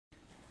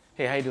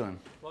Hey, how you doing?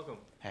 Welcome.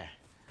 Hey.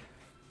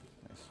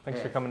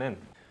 Thanks for coming in.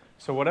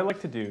 So what I like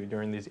to do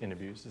during these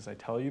interviews is I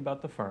tell you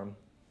about the firm,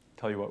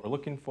 tell you what we're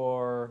looking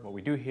for, what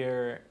we do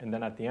here, and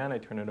then at the end I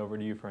turn it over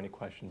to you for any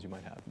questions you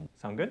might have.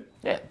 Sound good?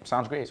 Yeah,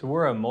 sounds great. So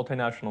we're a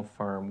multinational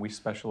firm. We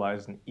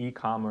specialize in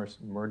e-commerce,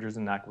 mergers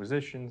and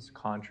acquisitions,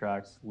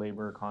 contracts,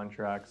 labor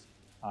contracts,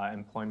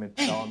 employment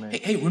development.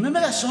 Hey, remember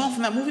that song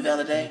from that movie the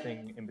other day?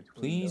 Anything in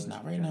between Please, those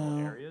not right general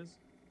now. areas.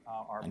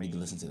 I need to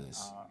listen to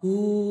this.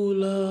 Who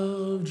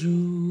loved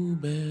you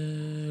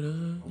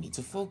better? We need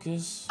to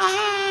focus.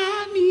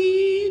 I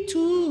need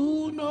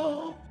to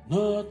know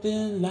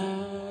nothing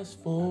lasts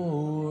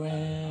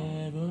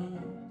forever.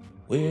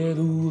 Where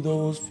do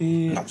those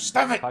feel? No,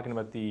 stop it! Talking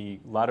about the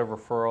ladder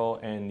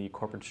referral and the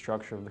corporate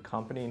structure of the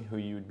company and who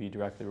you would be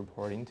directly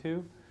reporting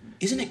to.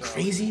 Isn't it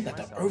crazy that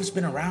the Earth's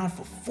been around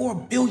for 4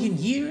 billion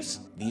years?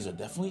 These are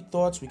definitely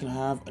thoughts we can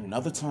have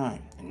another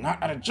time, and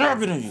not at a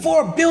job interview.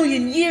 4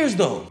 billion years,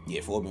 though.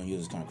 Yeah, 4 billion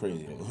years is kind of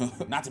crazy, though.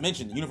 Not to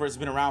mention, the universe has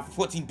been around for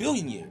 14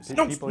 billion years.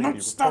 The people you'd be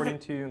reporting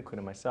to,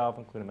 including myself,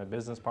 including my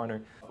business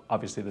partner.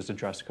 Obviously, there's a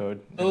dress code.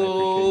 And I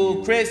appreciate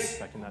you Chris.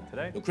 respecting that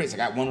today. Yo, Chris, I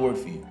got one word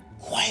for you.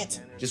 Quiet.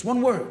 Just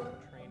one word.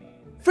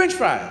 French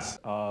fries.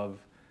 Of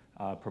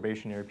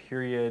probationary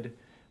period.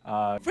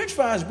 French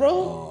fries, bro.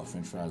 Oh,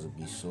 French fries would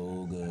be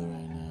so good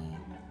right now.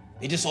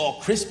 They just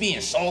all crispy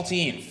and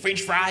salty and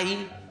French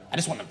fry-y. I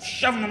just want to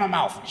shove them in my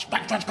mouth. Crunch,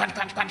 crunch, crunch,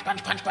 crunch, crunch,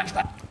 crunch, crunch, crunch,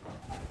 crunch.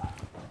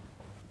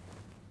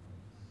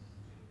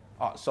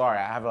 Oh, sorry,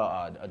 I have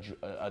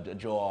a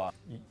jaw.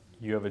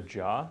 You have a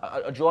jaw?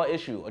 A jaw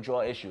issue.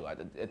 Anyway,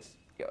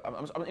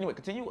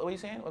 continue. What are you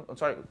saying? I'm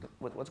sorry.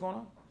 What's going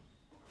on?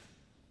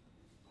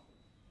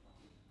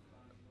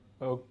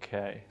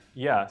 Okay.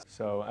 Yeah.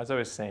 So as I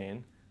was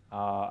saying,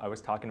 I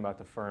was talking about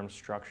the firm's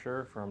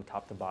structure from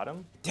top to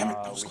bottom. Damn it,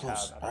 that was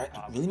close. All right,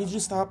 I really need you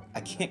to stop. I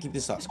can't keep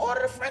this up. Just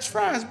order the French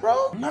fries,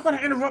 bro. I'm not gonna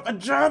interrupt a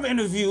job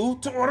interview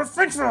to order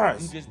French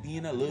fries. You just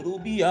being a little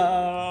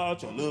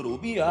biatch, a little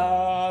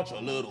biatch, a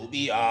little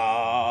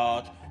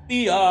biatch,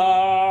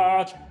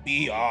 biatch,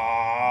 biatch.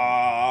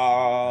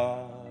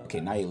 Okay,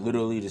 now you're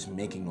literally just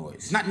making noise.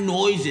 It's not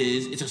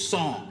noises, it's a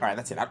song. All right,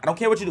 that's it. I don't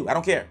care what you do. I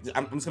don't care.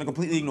 I'm just gonna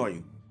completely ignore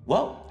you.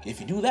 Well,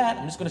 if you do that,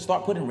 I'm just gonna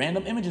start putting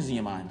random images in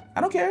your mind.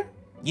 I don't care.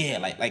 Yeah,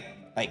 like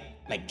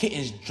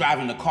kittens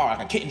driving the car,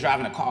 like a kitten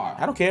driving a car.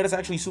 I don't care. That's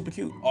actually super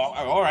cute. Oh,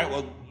 all right.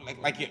 Well,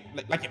 like your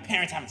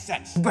parents having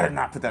sex. You better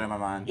not put that in my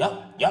mind.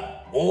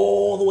 Yup.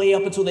 All the way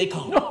up until they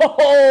come.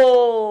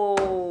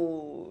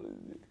 Oh,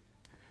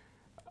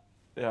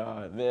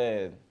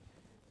 man.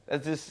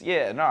 That's just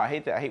No, I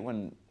hate that. I hate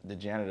when the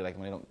janitor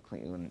when they don't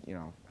clean when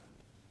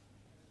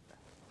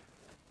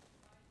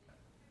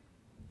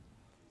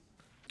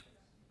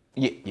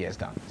Yeah, it's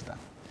done. It's done.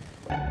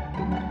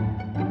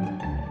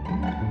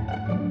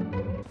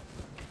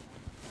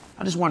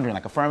 I'm just wondering,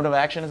 affirmative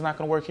action is not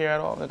going to work here at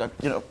all. Don't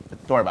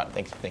worry about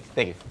it. Thank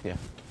you. Yeah.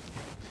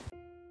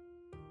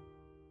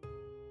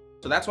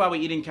 So that's why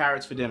we're eating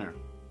carrots for dinner,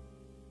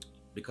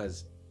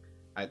 because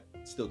I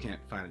still can't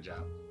find a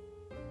job.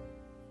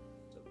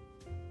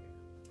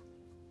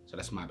 So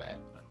that's my bad.